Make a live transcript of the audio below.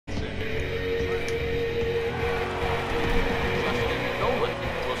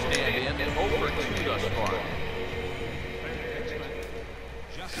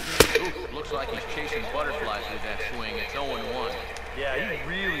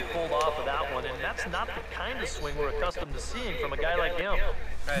really pulled off of that one, and that's not the kind of swing we're accustomed to seeing from a guy like him.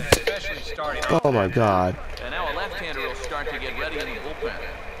 Especially starting off. Oh my God. And now a left-hander will start to get ready in the bullpen.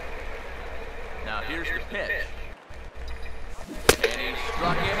 Now here's the pitch. And he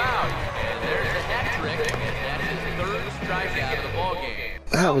struck him out. And there's the hat trick. And that's his third strikeout of the ballgame.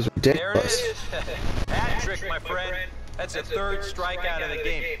 That was There it ridiculous. is. Hat trick, my friend. That's a third strikeout of the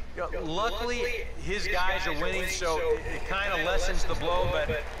game. You know, luckily, his guys are winning, so it kind of lessens the blow, but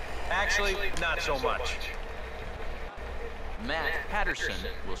actually, not so much. Matt Patterson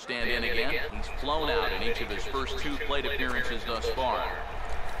will stand in again. He's flown out in each of his first 2 plate appearances thus far.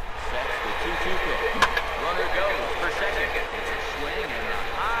 Sets the 2-2 pitch. Runner goes for second. It's a swing and a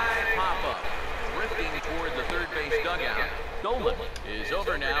high pop-up. Drifting toward the third base dugout. Dolan is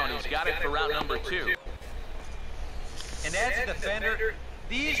over now, and he's got it for route number 2. And as a defender,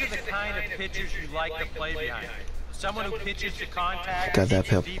 these are the kind of pitchers you like to play behind. Someone who pitches to contact. Got that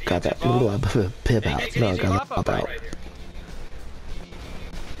pip. Got that pip out. No, got that pop out.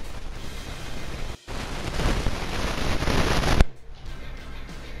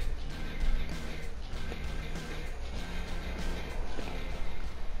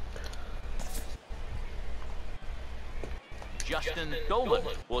 Justin Dolan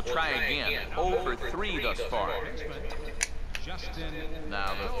will try again. 0 for 3 thus far.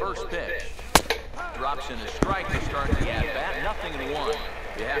 Now the first pitch. Drops in a strike to start the at-bat. Nothing in 1.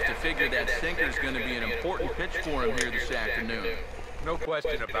 You have to figure that sinker's going to be an important pitch for him here this afternoon. No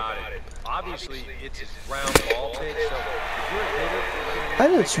question about it. Obviously, it's his ground ball pitch, so if you're a hitter, I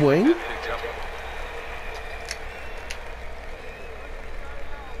didn't swing.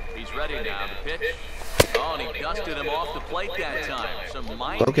 He's ready now. The pitch. Oh, and he dusted him off the plate that time. Some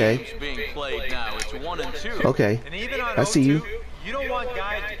mind games being played now. It's 1 and 2. Okay. And even on I see you. You don't want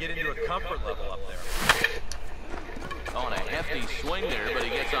guys to get into a comfort level up there. Oh, and a hefty swing there, but he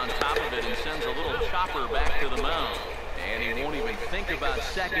gets on top of it and sends a little chopper back to the mound. And he won't even think about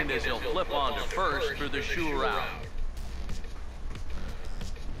second as he'll flip on to first for the sure out.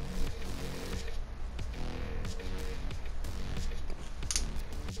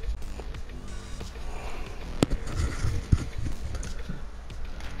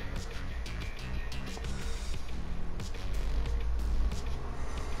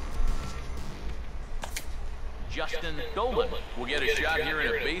 Justin Dolan will get a shot here in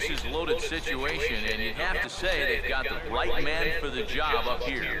a bases-loaded situation, and you'd have to say they've got the right man for the job up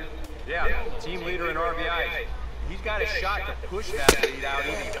here. Yeah, team leader in RBI. He's got a shot to push that lead out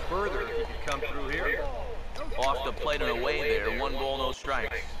even further if he could come through here. Off the plate and away there, 1 ball, no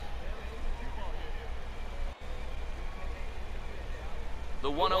strikes. The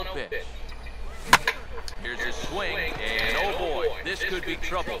 1-0 pitch. Here's a swing, and oh boy, this could be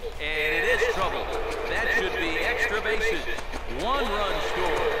trouble. And it is trouble. That should be extra bases. 1 run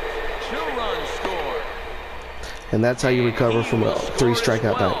score, 2 runs score. And that's how you recover from a 3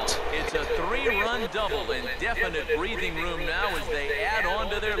 strikeout bout. It's a 3-run double and definite breathing room now as they add on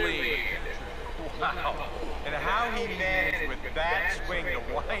to their lead. Wow. And how he managed with that swing to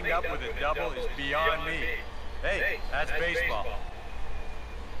wind up with a double is beyond me. Hey, that's baseball.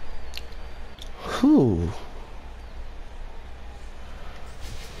 Whew.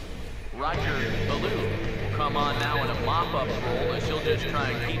 Roger Ballou will come on now in a mop-up role as he'll just try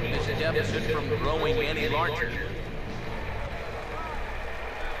and keep this deficit from growing any larger.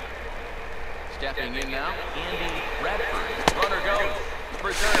 Stepping in now, Andy Bradford. Runner goes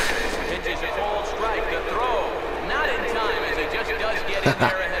for third. Pitches a full strike. The throw. Not in time as he just does get in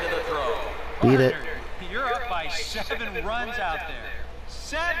there ahead of the throw. Beat it. You're up by 7 runs out there.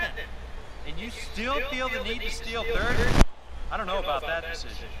 7! And you still feel the need to steal third? I don't know about that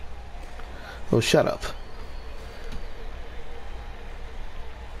decision. Oh, shut up.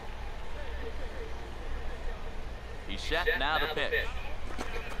 He's set now to pitch.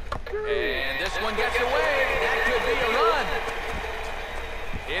 And this one gets away. That could be a run.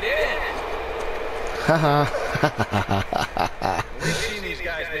 It is. Haha. We've seen these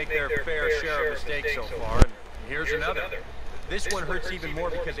guys make their fair share of mistakes so far, and here's another. This one hurts even more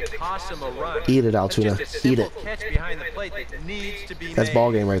because it costs them a run. Eat it, Altoona. Eat it. Catch behind the plate that needs to be That's made.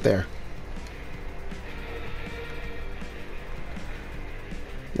 ball game right there.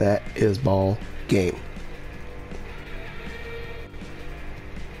 That is ball game.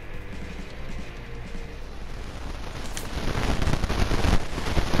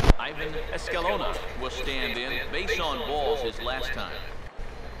 Ivan Escalona will stand in. Base on balls his last time.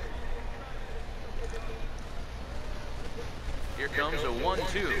 Here comes a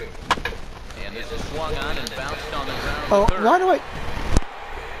 1-2. And this is swung on and bounced on the ground. Oh, why do I...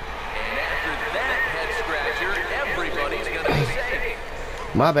 And after that head scratcher, everybody's going to be safe.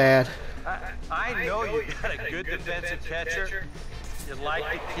 My bad. I know you got a good defensive catcher. You'd like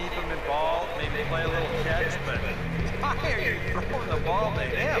to keep him involved, maybe play a little catch, but why are you throwing the ball to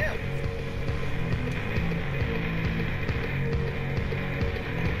him?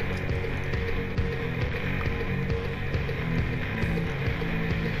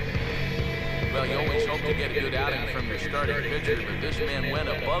 Well, you always hope to get a good outing from your starting pitcher, but this man went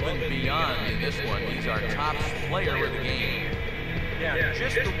above and beyond in this one. He's our top player of the game. Yeah,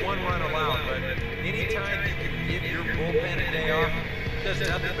 just the one run allowed, but anytime you can give your bullpen a day off, it does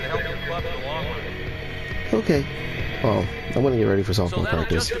nothing but help your club in the long run. Okay. Well, I'm going to get ready for softball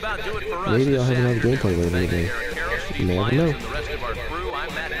practice. Maybe I'll have another gameplay later in the game. You may never know. The rest of our crew,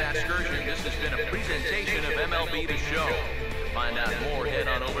 I'm Matt Vasgersian. This has been a presentation of MLB The Show. To find out more, head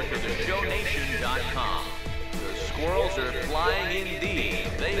on over to theshownation.com. The Squirrels are flying indeed.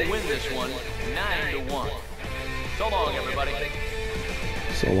 They win this one 9-1. So long, everybody.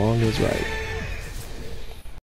 So long is right.